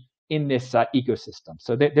opportunity in this ecosystem.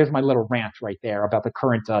 So there's my little rant right there about the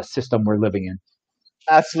current system we're living in.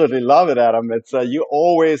 Absolutely love it, Adam. It's you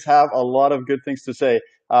always have a lot of good things to say,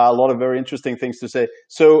 a lot of very interesting things to say.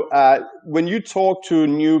 So when you talk to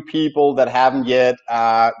new people that haven't yet,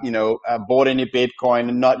 bought any Bitcoin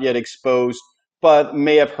and not yet exposed, but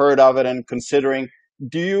may have heard of it and considering,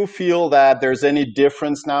 do you feel that there's any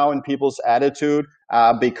difference now in people's attitude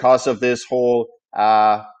because of this whole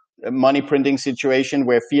money printing situation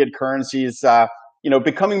where fiat currency is,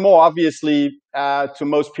 becoming more obviously to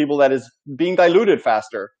most people that is being diluted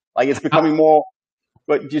faster. Like it's becoming more.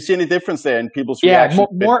 But do you see any difference there in people's reaction to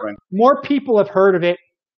Bitcoin? More people have heard of it.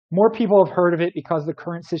 More people have heard of it because of the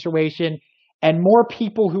current situation, and more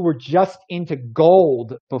people who were just into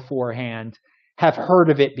gold beforehand have heard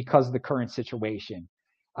of it because of the current situation.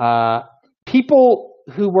 People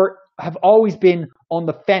who have always been on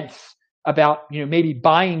the fence about maybe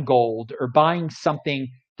buying gold or buying something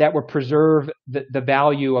that would preserve the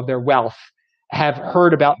value of their wealth have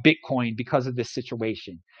heard about Bitcoin because of this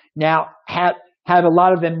situation. Now, have a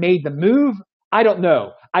lot of them made the move? I don't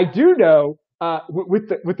know. I do know with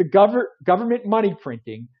the government money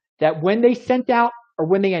printing that when they sent out or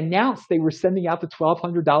when they announced they were sending out the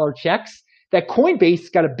 $1,200 checks, that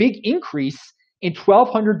Coinbase got a big increase in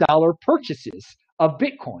 $1,200 purchases of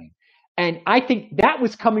Bitcoin. And I think that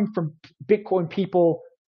was coming from Bitcoin people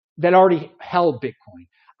that already held Bitcoin.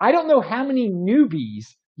 I don't know how many newbies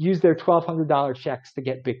use their $1,200 checks to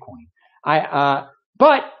get Bitcoin.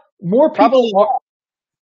 But more people are.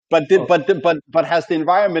 But has the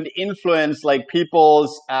environment influenced like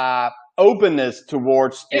people's openness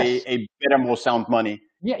towards a better, more sound money?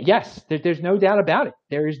 Yeah, yes. There's no doubt about it.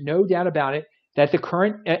 There is no doubt about it that the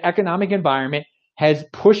current economic environment has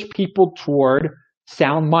pushed people toward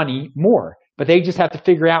sound money more. But they just have to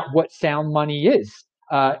figure out what sound money is,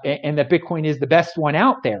 and that Bitcoin is the best one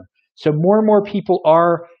out there. So more and more people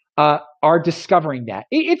are discovering that.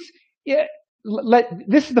 This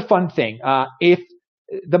is the fun thing. If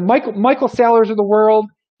the Michael Saylors of the world,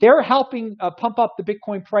 they're helping pump up the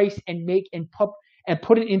Bitcoin price and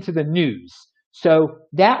put it into the news. So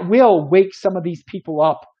that will wake some of these people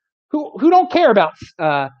up who don't care about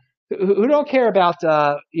some of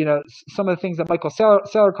the things that Michael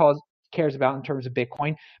Saylor cares about in terms of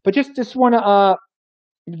Bitcoin, but just want to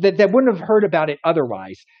that wouldn't have heard about it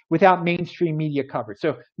otherwise without mainstream media coverage.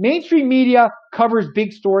 So mainstream media covers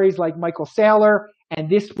big stories like Michael Saylor, and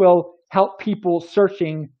this will help people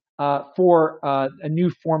searching for a new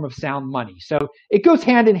form of sound money. So it goes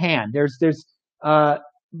hand in hand. There's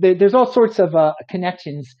all sorts of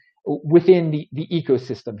connections within the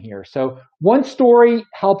ecosystem here. So one story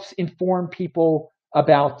helps inform people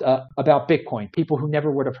about Bitcoin, people who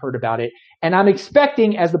never would have heard about it. And I'm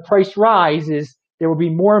expecting as the price rises, there will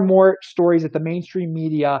be more and more stories that the mainstream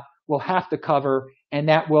media will have to cover, and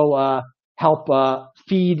that will help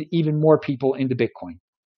feed even more people into Bitcoin.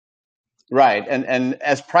 Right, and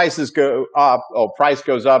as prices go up, or price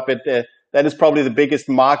goes up, that is probably the biggest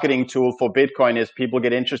marketing tool for Bitcoin is people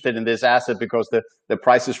get interested in this asset because the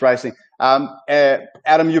price is rising.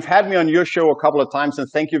 Adam, you've had me on your show a couple of times, and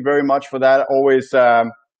thank you very much for that. Always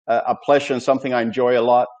a pleasure and something I enjoy a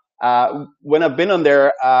lot. When I've been on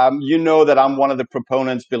there, you know that I'm one of the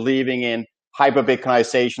proponents believing in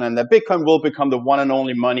hyperbitcoinization and that Bitcoin will become the one and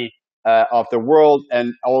only money of the world,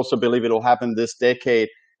 and I also believe it will happen this decade.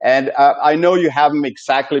 And I know you haven't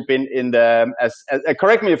exactly been in the,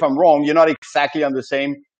 correct me if I'm wrong, you're not exactly on the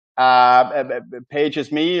same page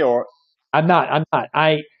as me, or? I'm not.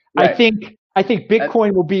 Right. I think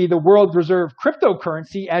Bitcoin will be the world reserve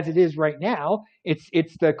cryptocurrency as it is right now. It's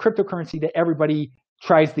the cryptocurrency that everybody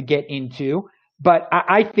tries to get into. But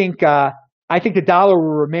I think the dollar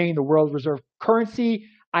will remain the world reserve currency.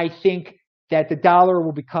 I think that the dollar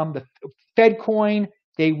will become the Fed coin.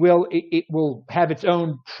 It will have its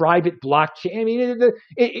own private blockchain. I mean,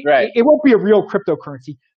 it won't be a real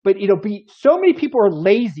cryptocurrency, but it'll be, so many people are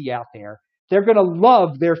lazy out there. They're going to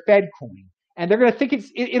love their Fed coin, and they're going to think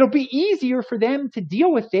it'll be easier for them to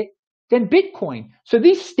deal with it than Bitcoin. So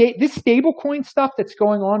this stable coin stuff that's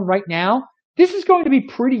going on right now, this is going to be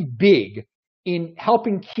pretty big in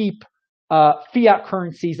helping keep fiat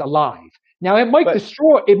currencies alive. Now it might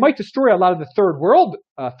destroy a lot of the third world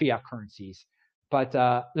fiat currencies. But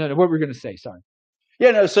no, what were we going to say? Sorry.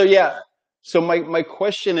 So my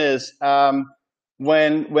question is,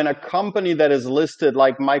 when a company that is listed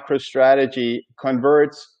like MicroStrategy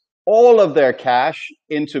converts all of their cash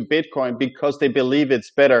into Bitcoin because they believe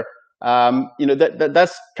it's better,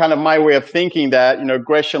 that's kind of my way of thinking that,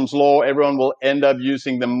 Gresham's law, everyone will end up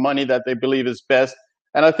using the money that they believe is best.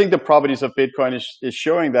 And I think the properties of Bitcoin is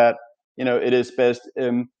showing that, it is best.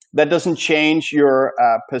 That doesn't change your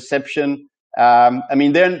perception. I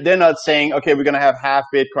mean, they're not saying, okay, we're going to have half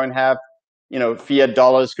Bitcoin, half, fiat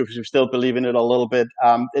dollars, because we still believe in it a little bit.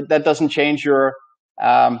 That doesn't change your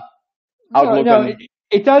outlook. No,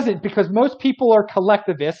 it doesn't, because most people are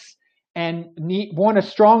collectivists and want a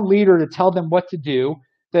strong leader to tell them what to do.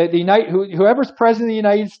 Whoever's president of the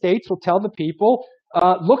United States will tell the people,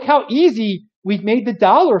 look how easy we've made the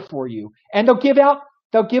dollar for you. And they'll give out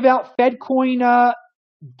they'll give out FedCoin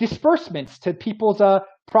disbursements to people's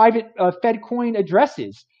private FedCoin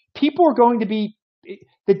addresses. People are going to be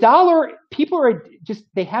the dollar. People are just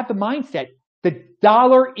they have the mindset the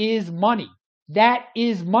dollar is money. That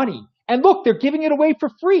is money. And look, they're giving it away for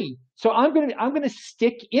free. So I'm gonna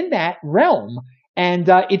stick in that realm. And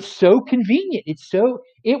it's so convenient.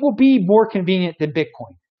 It will be more convenient than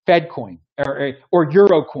Bitcoin, FedCoin, or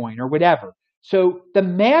Eurocoin or whatever. So the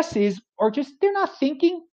masses are just they're not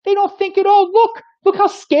thinking. They don't think at all. Look how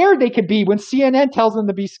scared they could be when CNN tells them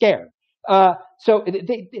to be scared. So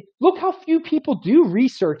look how few people do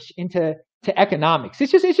research into economics.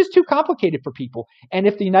 It's just too complicated for people. And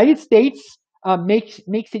if the United States makes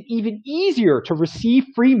it even easier to receive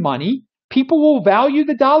free money, people will value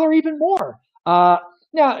the dollar even more.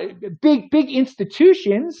 Now, big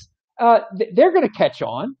institutions, they're going to catch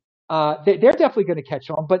on. They're definitely going to catch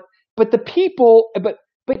on. But the people, but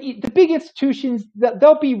the big institutions,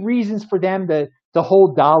 there'll be reasons for them to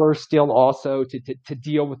hold dollar still also to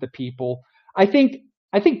deal with the people. I think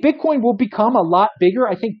Bitcoin will become a lot bigger.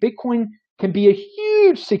 I think Bitcoin can be a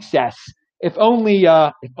huge success if only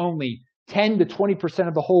 10 to 20%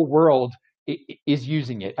 of the whole world is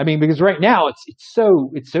using it. I mean, because right now it's so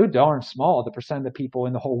darn small, the percent of the people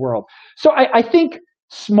in the whole world. So I think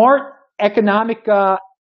smart economic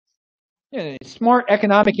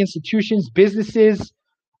institutions, businesses,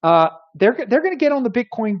 they're going to get on the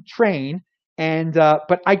Bitcoin train, and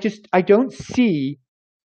but I don't see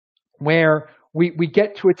where we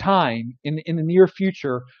get to a time in the near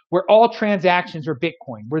future where all transactions are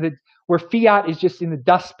Bitcoin, where fiat is just in the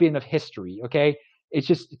dustbin of history. Okay, it's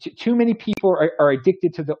just too many people are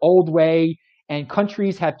addicted to the old way, and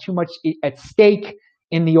countries have too much at stake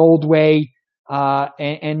in the old way.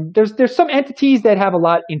 And there's some entities that have a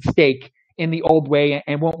lot in stake in the old way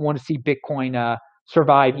and won't want to see Bitcoin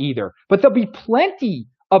survive either. But there'll be plenty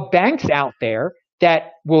of banks out there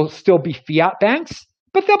that will still be fiat banks,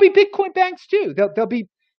 but there'll be Bitcoin banks too. There'll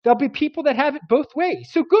be people that have it both ways.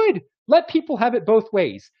 So good, let people have it both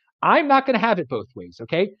ways. I'm not going to have it both ways.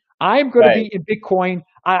 Okay, I'm going to be in Bitcoin.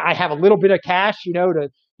 I have a little bit of cash, to go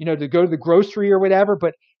to the grocery or whatever,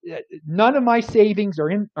 but none of my savings are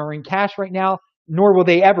in cash right now, nor will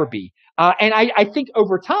they ever be. And I think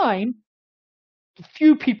over time,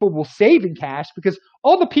 few people will save in cash because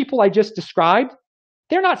all the people I just described,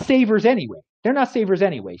 they're not savers anyway.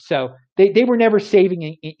 So they were never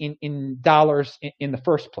saving in dollars in the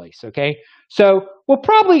first place. Okay, so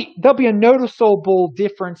there'll be a noticeable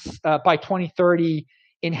difference by 2030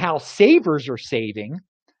 in how savers are saving,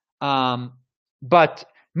 but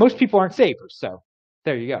most people aren't savers. So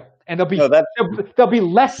there you go. And there'll be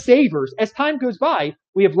less savers as time goes by.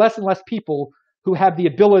 We have less and less people who have the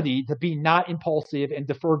ability to be not impulsive and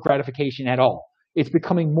defer gratification at all. It's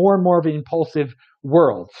becoming more and more of an impulsive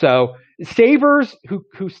world. So savers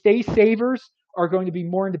who stay savers are going to be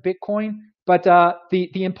more into Bitcoin, but the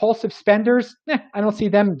impulsive spenders, I don't see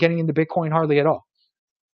them getting into Bitcoin hardly at all.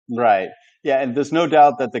 Right. Yeah, and there's no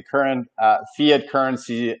doubt that the current fiat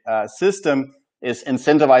currency system is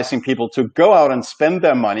incentivizing people to go out and spend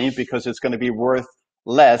their money because it's going to be worth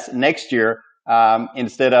less next year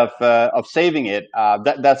instead of saving it.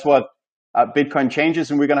 That's what Bitcoin changes,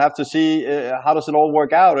 and we're going to have to see how does it all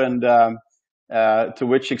work out, and to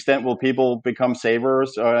which extent will people become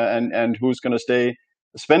savers, and who's going to stay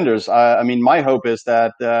spenders. I mean, my hope is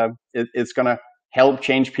that it's going to help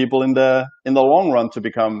change people in the long run to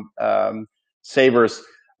become savers.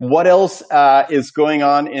 What else is going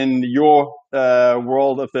on in your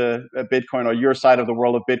world of the Bitcoin, or your side of the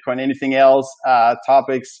world of Bitcoin? Anything else,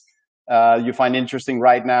 topics you find interesting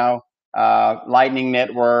right now? Lightning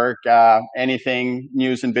Network, anything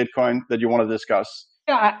news in Bitcoin that you want to discuss?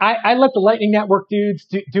 Yeah, I let the Lightning Network dudes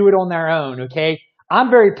do it on their own. Okay, I'm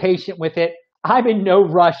very patient with it. I'm in no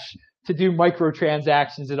rush to do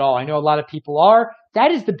microtransactions at all. I know a lot of people are.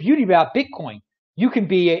 That is the beauty about Bitcoin. You can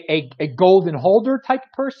be a golden holder type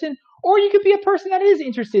of person, or you could be a person that is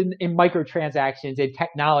interested in microtransactions and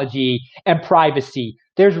technology and privacy.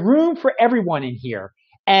 There's room for everyone in here.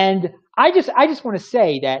 And I just want to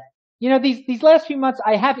say that, these last few months,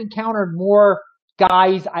 I have encountered more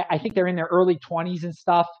guys. I think they're in their early 20s and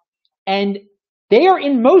stuff, and they are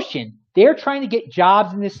in motion. They're trying to get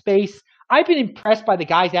jobs in this space. I've been impressed by the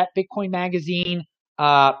guys at Bitcoin Magazine,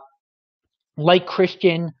 like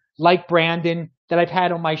Christian, like Brandon, that I've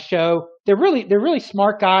had on my show. They're really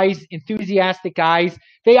smart guys, enthusiastic guys.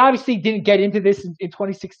 They obviously didn't get into this in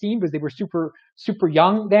 2016 because they were super, super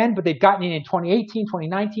young then, but they've gotten in 2018,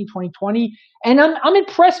 2019, 2020. And I'm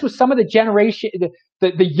impressed with some of the generation,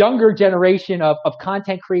 the younger generation of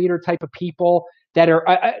content creator type of people. that are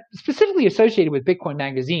specifically associated with Bitcoin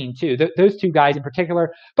Magazine too. Those two guys in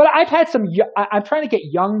particular. But I've had I'm trying to get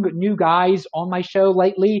young, new guys on my show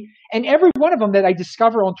lately, and every one of them that I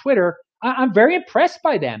discover on Twitter, I'm very impressed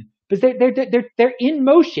by them because they're in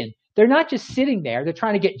motion. They're not just sitting there. They're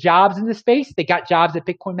trying to get jobs in the space. They got jobs at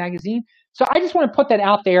Bitcoin Magazine. So I just want to put that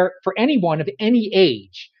out there for anyone of any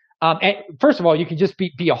age. And first of all, you can just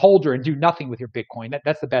be a holder and do nothing with your Bitcoin.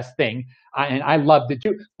 That's the best thing. And I love to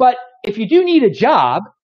do. But if you do need a job,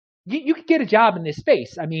 you can get a job in this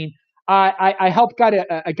space. I mean, I helped got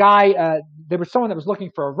a guy. There was someone that was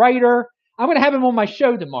looking for a writer. I'm going to have him on my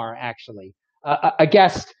show tomorrow, actually. A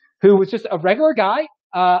guest who was just a regular guy,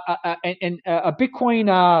 and a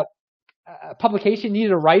Bitcoin publication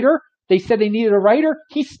needed a writer. They said they needed a writer.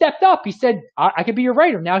 He stepped up. He said, I could be your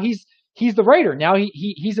writer. Now he's the writer. Now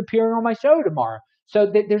he's appearing on my show tomorrow.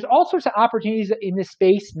 So there's all sorts of opportunities in this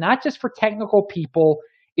space, not just for technical people.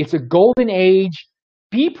 It's a golden age.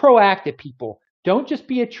 Be proactive, people. Don't just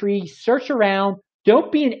be a tree. Search around.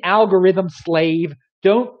 Don't be an algorithm slave.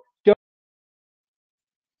 Don't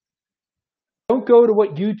go to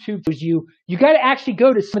what YouTube shows you. You got to actually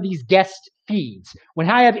go to some of these guest feeds. When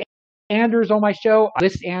I have Anders on my show, I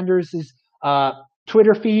list Anders'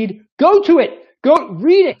 Twitter feed. Go to it. Go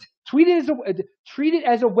read it. Treat it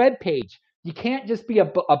as a web page. You can't just be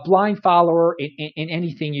a blind follower in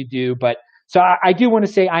anything you do. But so I do want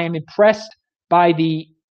to say I am impressed by the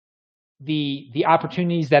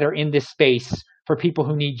opportunities that are in this space for people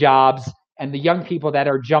who need jobs and the young people that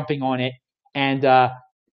are jumping on it. And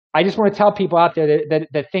I just want to tell people out there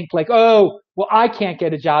that think like, oh, well, I can't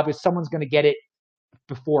get a job if someone's going to get it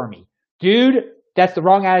before me. Dude, that's the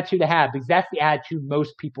wrong attitude to have because that's the attitude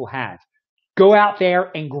most people have. Go out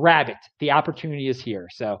there and grab it. The opportunity is here.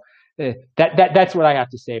 So that's what I have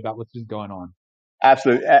to say about what's been going on.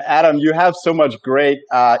 Absolutely. Adam, you have so much great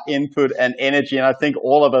input and energy, and I think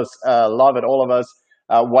all of us love it, all of us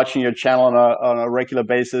watching your channel on a regular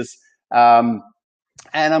basis. And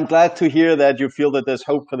I'm glad to hear that you feel that there's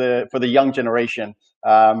hope for the young generation.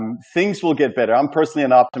 Things will get better. I'm personally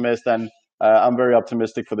an optimist, and I'm very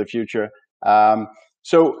optimistic for the future. And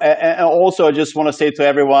also, I just want to say to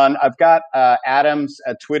everyone, I've got Adam's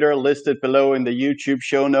Twitter listed below in the YouTube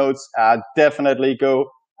show notes. Definitely go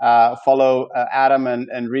follow Adam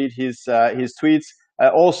and read his tweets.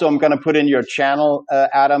 Also, I'm going to put in your channel,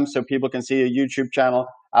 Adam, so people can see your YouTube channel.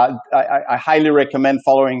 I highly recommend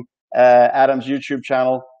following Adam's YouTube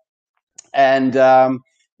channel. And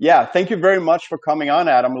yeah, thank you very much for coming on,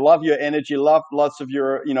 Adam. Love your energy. Love lots of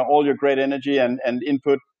your, all your great energy and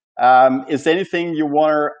input. Is there anything you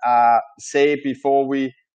want to say before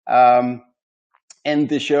we end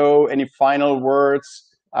the show? Any final words?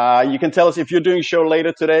 You can tell us if you're doing a show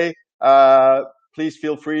later today. Please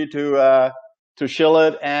feel free to shill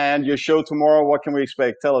it. And your show tomorrow, what can we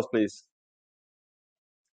expect? Tell us, please.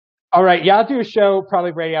 All right. Yeah, I'll do a show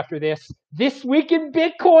probably right after this. This Week in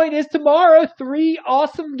Bitcoin is tomorrow. 3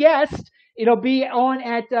 awesome guests. It'll be on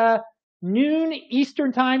at noon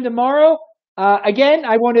Eastern time tomorrow. Again,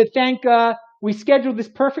 I want to thank, we scheduled this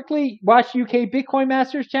perfectly. Watch UK Bitcoin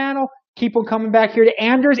Masters channel. Keep on coming back here to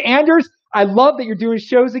Anders. Anders, I love that you're doing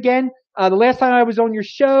shows again. The last time I was on your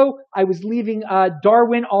show, I was leaving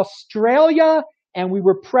Darwin, Australia, and we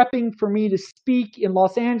were prepping for me to speak in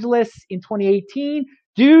Los Angeles in 2018.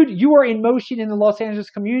 Dude, you are in motion in the Los Angeles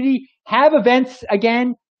community. Have events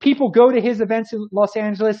again. People go to his events in Los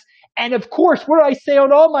Angeles. And of course, what do I say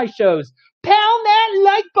on all my shows? Pound that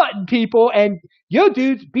like button, people. And yo,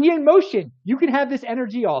 dudes, be in motion. You can have this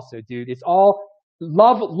energy also, dude. It's all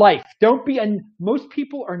love life. Don't be, most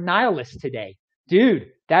people are nihilists today. Dude,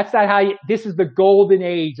 that's not how this is the golden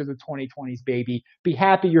age of the 2020s, baby. Be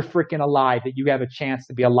happy you're freaking alive, that you have a chance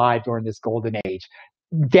to be alive during this golden age.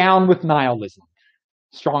 Down with nihilism.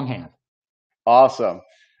 Strong hand. Awesome.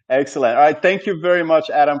 Excellent. All right. Thank you very much,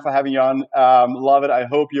 Adam, for having you on. Love it. I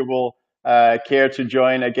hope you will care to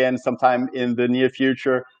join again sometime in the near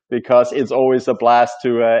future, because it's always a blast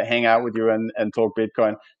to hang out with you and talk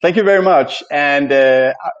Bitcoin. Thank you very much. And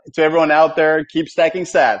to everyone out there, keep stacking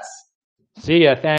sats. See ya. Thanks.